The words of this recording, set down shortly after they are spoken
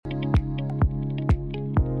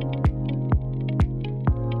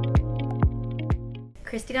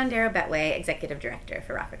Christie Dondero Bettwy, Executive Director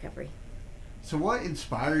for Rock Recovery. So what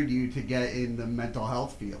inspired you to get in the mental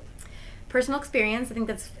health field? Personal experience. I think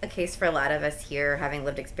that's a case for a lot of us here. Having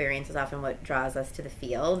lived experience is often what draws us to the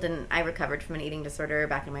field. And I recovered from an eating disorder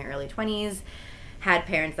back in my early 20s, had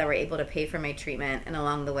parents that were able to pay for my treatment, and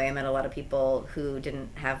along the way I met a lot of people who didn't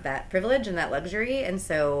have that privilege and that luxury. And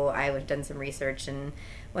so I had done some research and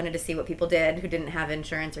wanted to see what people did who didn't have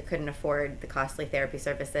insurance or couldn't afford the costly therapy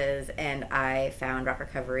services. And I found Rock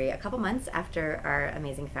Recovery a couple months after our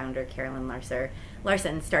amazing founder, Carolyn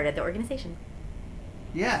Larson, started the organization.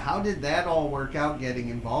 Yeah, how did that all work out, getting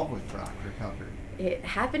involved with Rock Recovery? It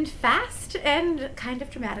happened fast and kind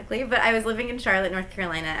of dramatically, but I was living in Charlotte, North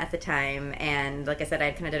Carolina at the time, and like I said, I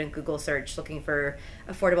had kind of done a Google search looking for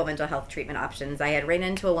affordable mental health treatment options. I had ran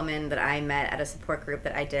into a woman that I met at a support group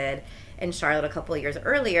that I did in Charlotte a couple of years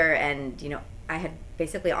earlier, and I had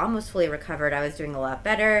basically almost fully recovered. I was doing a lot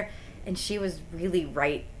better, and she was really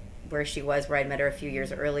right where she was, where I'd met her a few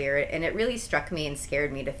years earlier, and it really struck me and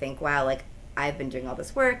scared me to think, wow, like, I've been doing all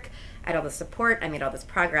this work, I had all this support, I made all this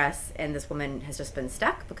progress, and this woman has just been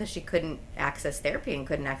stuck because she couldn't access therapy and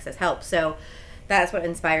couldn't access help. So that's what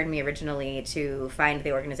inspired me originally to find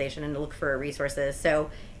the organization and to look for resources. So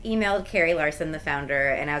emailed Carrie Larson, the founder,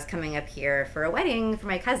 and I was coming up here for a wedding for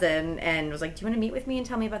my cousin and was like, do you want to meet with me and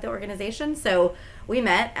tell me about the organization? So we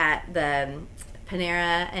met at the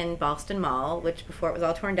Panera in Ballston Mall, which before it was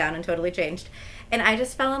all torn down and totally changed. And I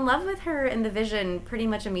just fell in love with her and the vision pretty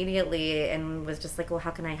much immediately and was just like, well,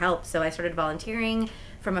 how can I help? So I started volunteering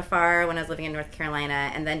from afar when I was living in North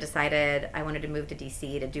Carolina, and then decided I wanted to move to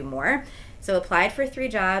DC to do more. So applied for 3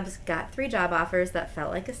 jobs, got 3 job offers that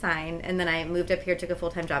felt like a sign, and then I moved up here, took a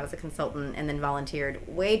full-time job as a consultant, and then volunteered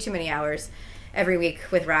way too many hours every week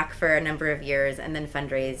with Rock for a number of years, and then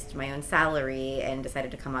fundraised my own salary and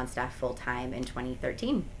decided to come on staff full-time in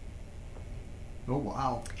 2013. Oh,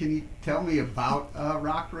 wow. Can you tell me about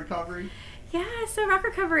Rock Recovery? Yeah, so Rock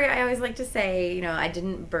Recovery, I always like to say, I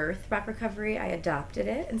didn't birth Rock Recovery, I adopted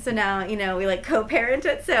it. And so now, we like co-parent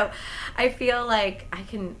it. So I feel like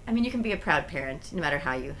you can be a proud parent no matter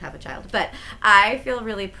how you have a child. But I feel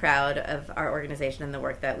really proud of our organization and the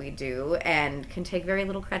work that we do, and can take very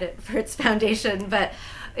little credit for its foundation. But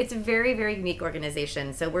it's a very, very unique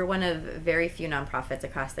organization. So we're one of very few nonprofits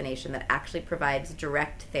across the nation that actually provides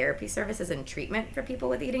direct therapy services and treatment for people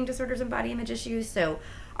with eating disorders and body image issues. So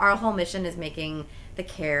our whole mission is making the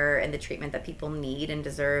care and the treatment that people need and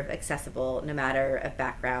deserve accessible, no matter of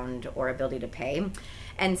background or ability to pay.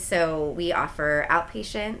 And so we offer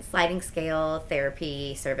outpatient sliding scale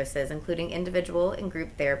therapy services, including individual and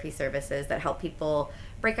group therapy services that help people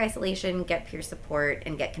break isolation, get peer support,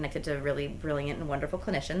 and get connected to really brilliant and wonderful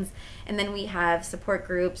clinicians. And then we have support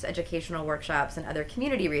groups, educational workshops, and other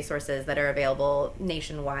community resources that are available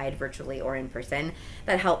nationwide, virtually or in person,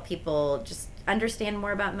 that help people just understand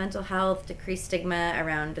more about mental health, decrease stigma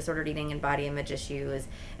around disordered eating and body image issues.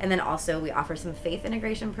 And then also we offer some faith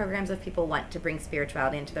integration programs if people want to bring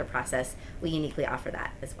spirituality into their process. We uniquely offer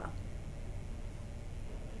that as well.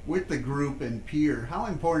 With the group and peer, how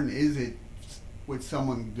important is it with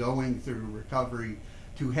someone going through recovery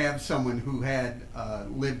to have someone who had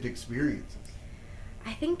lived experiences?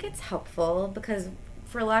 I think it's helpful because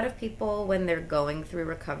for a lot of people, when they're going through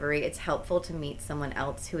recovery, it's helpful to meet someone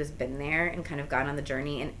else who has been there and kind of gone on the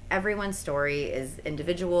journey. And everyone's story is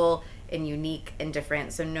individual and unique and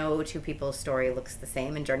different. So no two people's story looks the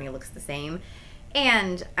same and journey looks the same.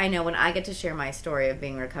 And I know when I get to share my story of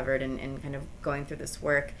being recovered and kind of going through this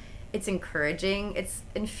work, it's encouraging. It's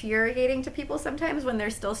infuriating to people sometimes when they're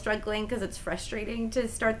still struggling because it's frustrating to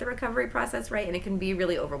start the recovery process, right? And it can be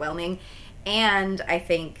really overwhelming. And I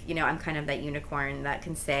think, I'm kind of that unicorn that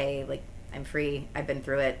can say, like, I'm free, I've been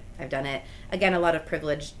through it, I've done it. Again, a lot of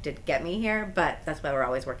privilege did get me here, but that's why we're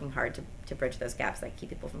always working hard to bridge those gaps, like keep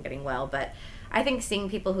people from getting well. But I think seeing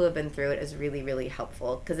people who have been through it is really, really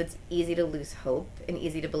helpful because it's easy to lose hope and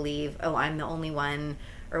easy to believe, oh, I'm the only one,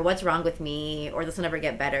 or what's wrong with me, or this will never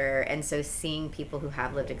get better. And so seeing people who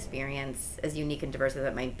have lived experience, as unique and diverse as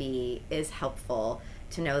it might be, is helpful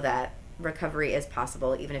to know that recovery is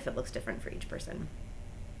possible, even if it looks different for each person.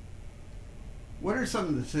 What are some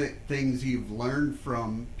of the things you've learned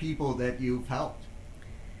from people that you've helped?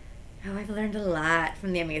 Oh, I've learned a lot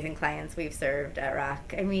from the amazing clients we've served at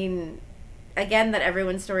Rock. I mean, again, that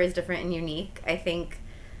everyone's story is different and unique. I think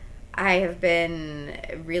I have been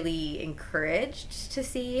really encouraged to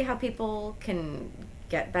see how people can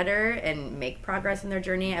get better and make progress in their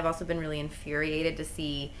journey. I've also been really infuriated to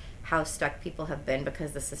see how stuck people have been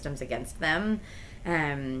because the system's against them.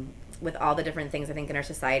 with all the different things I think in our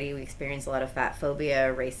society, we experience a lot of fat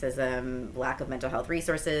phobia, racism, lack of mental health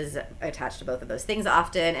resources attached to both of those things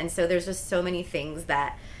often. And so there's just so many things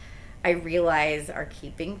that I realize are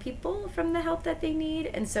keeping people from the help that they need.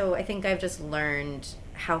 And so I think I've just learned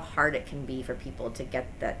how hard it can be for people to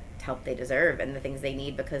get that help they deserve and the things they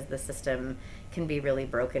need, because the system can be really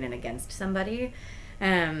broken and against somebody.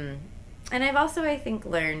 And I've also, I think,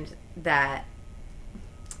 learned that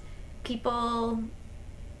people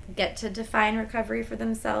get to define recovery for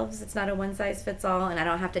themselves. It's not a one-size-fits-all, and I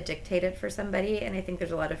don't have to dictate it for somebody. And I think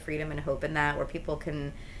there's a lot of freedom and hope in that, where people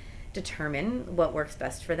can determine what works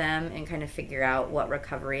best for them and kind of figure out what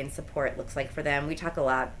recovery and support looks like for them. We talk a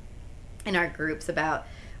lot in our groups about,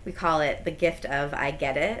 we call it the gift of I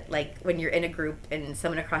get it. Like when you're in a group and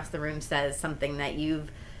someone across the room says something that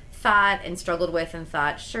you've thought and struggled with and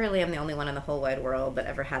thought, surely I'm the only one in the whole wide world that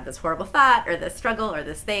ever had this horrible thought or this struggle or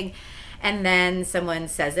this thing. And then someone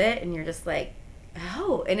says it and you're just like,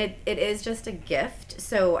 oh, and it is just a gift.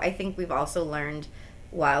 So I think we've also learned,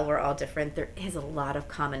 while we're all different, there is a lot of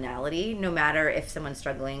commonality, no matter if someone's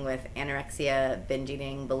struggling with anorexia, binge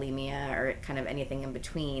eating, bulimia, or kind of anything in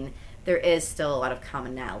between. There is still a lot of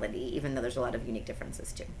commonality, even though there's a lot of unique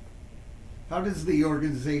differences too. How does the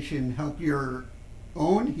organization help your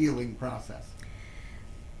own healing process?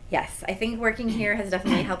 Yes, I think working here has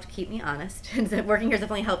definitely helped keep me honest. Working here has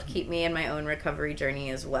definitely helped keep me in my own recovery journey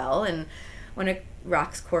as well. And one of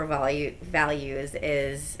Rock's core values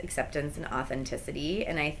is acceptance and authenticity.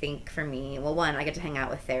 And I think for me, well, one, I get to hang out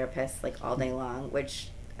with therapists like all day long, which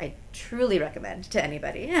I truly recommend to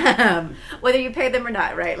anybody, whether you pay them or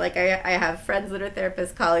not, right? Like I have friends that are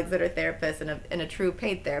therapists, colleagues that are therapists, and a true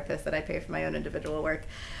paid therapist that I pay for my own individual work.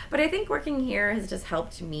 But I think working here has just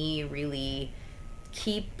helped me really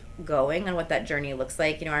keep going on what that journey looks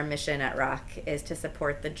like. You know, our mission at Rock is to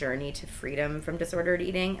support the journey to freedom from disordered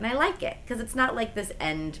eating. And I like it because it's not like this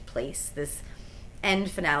end place, this end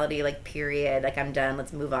finality, like period, like I'm done,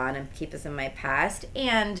 let's move on and keep this in my past.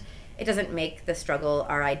 And it doesn't make the struggle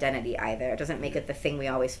our identity either. It doesn't make it the thing we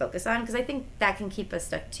always focus on, because I think that can keep us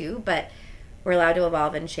stuck too. But we're allowed to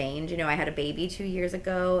evolve and change. You know, I had a baby 2 years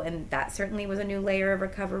ago, and that certainly was a new layer of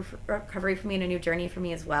recovery for me and a new journey for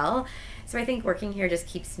me as well. So I think working here just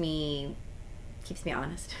keeps me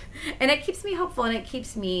honest. And it keeps me hopeful, and it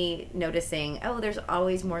keeps me noticing, oh, there's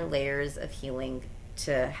always more layers of healing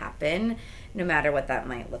to happen, no matter what that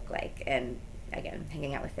might look like. And again,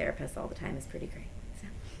 hanging out with therapists all the time is pretty great. So.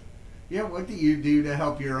 Yeah, what do you do to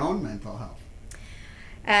help your own mental health?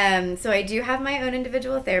 So I do have my own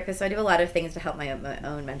individual therapist, so I do a lot of things to help my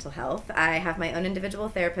own mental health. I have my own individual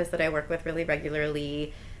therapist that I work with really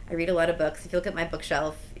regularly. I read a lot of books. If you look at my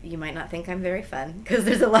bookshelf, you might not think I'm very fun, because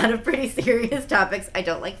there's a lot of pretty serious topics. I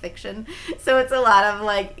don't like fiction, so it's a lot of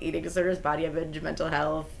like eating disorders, body image, mental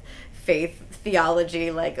health, faith,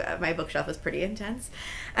 theology. Like my bookshelf is pretty intense.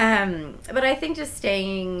 But I think just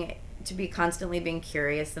to be constantly being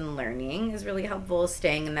curious and learning is really helpful,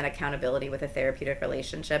 staying in that accountability with a therapeutic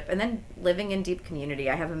relationship, and then living in deep community.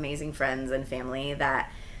 I have amazing friends and family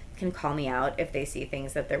that can call me out if they see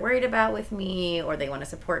things that they're worried about with me, or they want to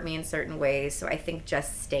support me in certain ways. So I think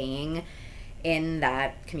just staying in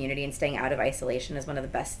that community and staying out of isolation is one of the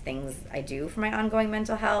best things I do for my ongoing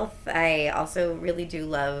mental health. I also really do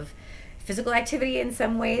love physical activity in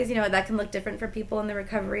some ways. You know, that can look different for people in the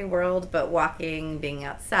recovery world, but walking, being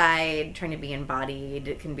outside, trying to be embodied,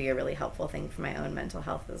 it can be a really helpful thing for my own mental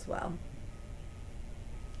health as well.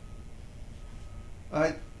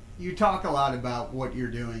 You talk a lot about what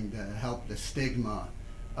you're doing to help the stigma,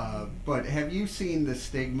 but have you seen the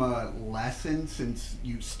stigma lessen since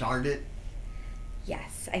you started?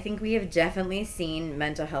 Yes, I think we have definitely seen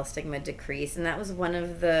mental health stigma decrease, and that was one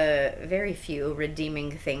of the very few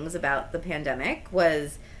redeeming things about the pandemic.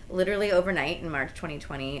 Was literally overnight in March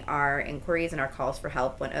 2020, our inquiries and our calls for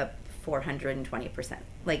help went up 420%.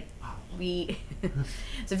 Like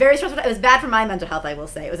it's a very stressful time. It was bad for my mental health, I will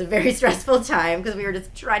say. It was a very stressful time because we were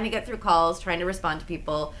just trying to get through calls, trying to respond to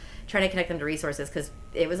people, trying to connect them to resources, because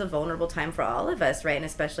it was a vulnerable time for all of us, right? And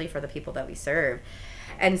especially for the people that we serve.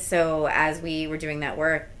 And so as we were doing that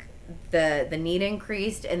work, the need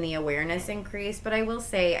increased and the awareness increased. But I will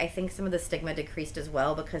say, I think some of the stigma decreased as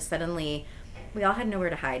well, because suddenly we all had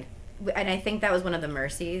nowhere to hide. And I think that was one of the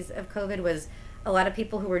mercies of COVID, was a lot of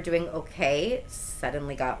people who were doing okay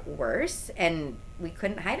suddenly got worse, and we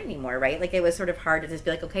couldn't hide anymore, right? Like it was sort of hard to just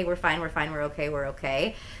be like, okay, we're fine, we're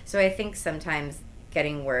okay. So I think sometimes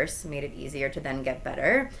getting worse made it easier to then get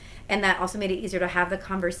better. And that also made it easier to have the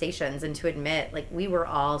conversations and to admit, like, we were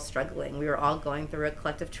all struggling. We were all going through a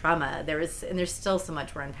collective trauma. There's still so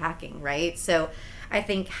much we're unpacking, right? So I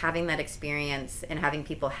think having that experience and having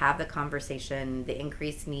people have the conversation, the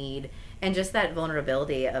increased need, and just that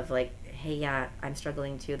vulnerability of like, hey, yeah, I'm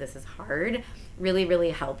struggling too, this is hard, really,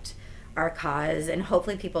 really helped our cause. And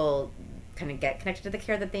hopefully people kind of get connected to the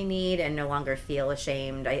care that they need and no longer feel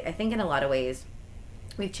ashamed. I think in a lot of ways,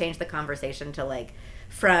 we've changed the conversation to like,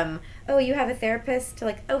 from, oh, you have a therapist, to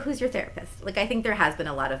like, oh, who's your therapist? Like, I think there has been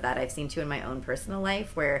a lot of that I've seen too in my own personal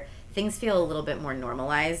life, where things feel a little bit more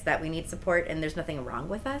normalized, that we need support, and there's nothing wrong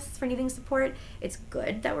with us for needing support. It's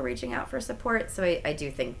good that we're reaching out for support. So I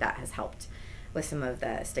do think that has helped with some of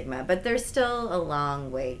the stigma, but there's still a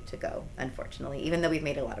long way to go, unfortunately, even though we've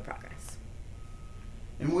made a lot of progress.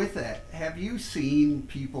 And with that, have you seen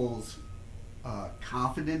people's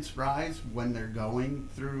confidence rise when they're going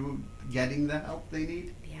through getting the help they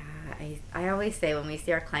need? Yeah, I always say when we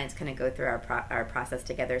see our clients kind of go through our process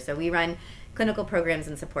together, so we run clinical programs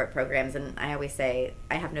and support programs, and I always say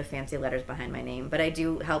I have no fancy letters behind my name, but I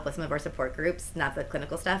do help with some of our support groups, not the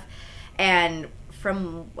clinical stuff. And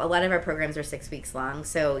from a lot of our programs are 6 weeks long,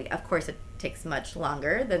 so of course it takes much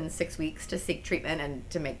longer than 6 weeks to seek treatment and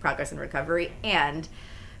to make progress in recovery. And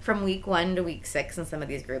from week 1 to week 6 in some of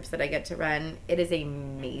these groups that I get to run, it is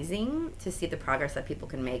amazing to see the progress that people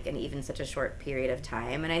can make in even such a short period of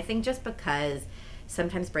time. And I think just because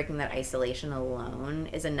sometimes breaking that isolation alone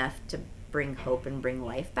is enough to bring hope and bring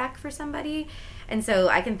life back for somebody. And so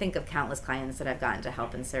I can think of countless clients that I've gotten to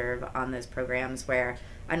help and serve on those programs where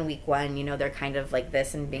on week 1, you know, they're kind of like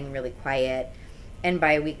this and being really quiet. And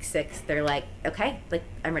by week 6, they're like, okay, like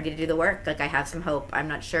I'm ready to do the work. Like I have some hope. I'm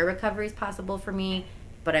not sure recovery is possible for me,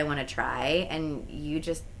 but I want to try. And you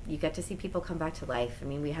get to see people come back to life. I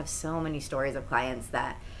mean, we have so many stories of clients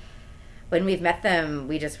that when we've met them,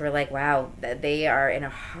 we just were like, wow, they are in a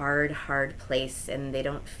hard place and they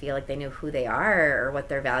don't feel like they know who they are or what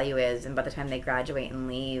their value is. And by the time they graduate and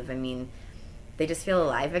leave, I mean, they just feel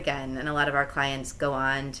alive again. And a lot of our clients go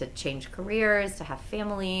on to change careers, to have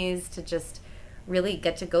families, to just really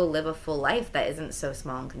get to go live a full life that isn't so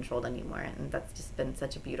small and controlled anymore. And that's just been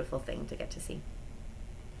such a beautiful thing to get to see.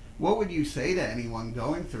 What would you say to anyone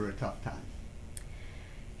going through a tough time?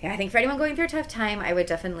 Yeah, I think for anyone going through a tough time, I would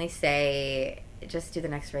definitely say just do the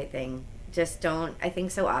next right thing. Just don't, I think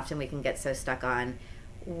so often we can get so stuck on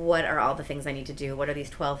what are all the things I need to do? What are these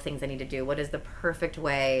 12 things I need to do? What is the perfect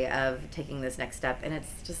way of taking this next step? And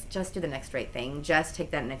it's just do the next right thing. Just take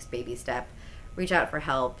that next baby step. Reach out for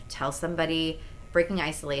help. Tell somebody. Breaking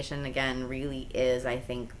isolation, again, really is, I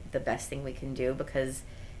think, the best thing we can do because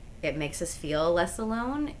it makes us feel less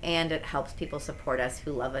alone and it helps people support us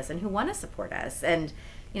who love us and who want to support us. And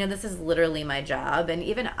you know, this is literally my job. And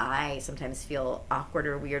even I sometimes feel awkward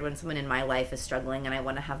or weird when someone in my life is struggling and I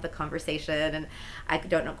want to have the conversation and I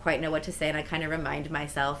don't quite know what to say. And I kind of remind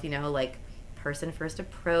myself, you know, like person first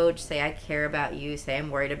approach, say I care about you, say I'm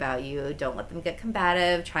worried about you. Don't let them get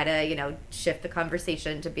combative. Try to, you know, shift the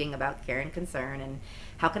conversation to being about care and concern and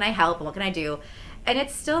how can I help and what can I do? And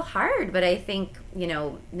it's still hard, but I think, you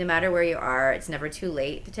know, no matter where you are, it's never too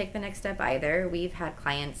late to take the next step either. We've had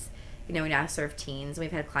clients, you know, we now serve teens.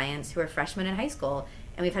 We've had clients who are freshmen in high school,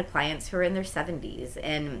 and we've had clients who are in their 70s.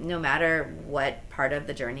 And no matter what part of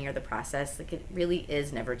the journey or the process, like it really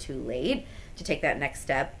is never too late to take that next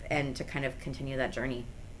step and to kind of continue that journey.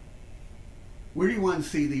 Where do you want to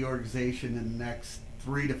see the organization in the next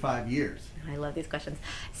 3 to 5 years? I love these questions.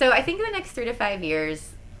 So I think in the next 3 to 5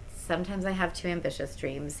 years, sometimes I have too ambitious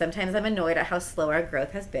dreams. Sometimes I'm annoyed at how slow our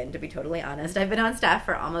growth has been, to be totally honest. I've been on staff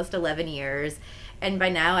for almost 11 years. And by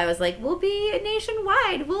now I was like, we'll be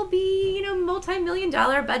nationwide. We'll be, you know,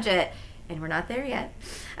 multi-million-dollar budget. And we're not there yet.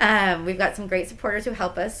 We've got some great supporters who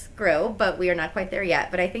help us grow, but we are not quite there yet.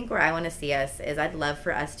 But I think where I want to see us is I'd love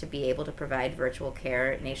for us to be able to provide virtual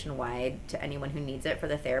care nationwide to anyone who needs it for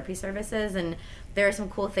the therapy services. And there are some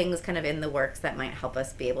cool things kind of in the works that might help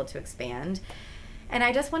us be able to expand. And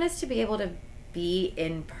I just want us to be able to be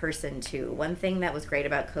in person too. One thing that was great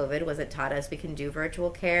about COVID was it taught us we can do virtual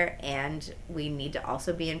care and we need to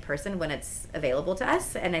also be in person when it's available to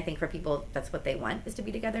us. And I think for people, that's what they want, is to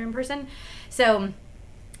be together in person. So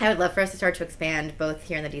I would love for us to start to expand both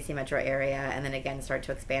here in the DC metro area and then again start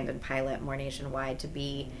to expand and pilot more nationwide to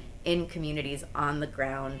be in communities on the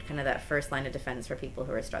ground, kind of that first line of defense for people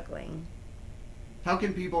who are struggling. How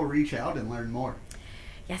can people reach out and learn more?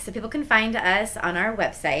 Yes, so people can find us on our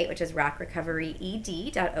website, which is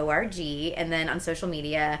rockrecoveryed.org, and then on social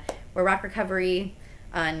media, we're Rock Recovery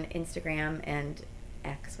on Instagram and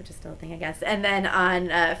X, which is still a thing, I guess. And then on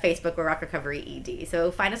Facebook, we're Rock Recovery ED.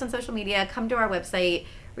 So find us on social media, come to our website,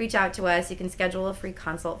 reach out to us. You can schedule a free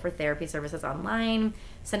consult for therapy services online,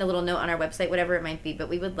 send a little note on our website, whatever it might be. But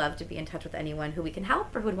we would love to be in touch with anyone who we can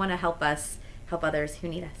help or who would want to help us help others who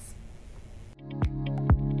need us.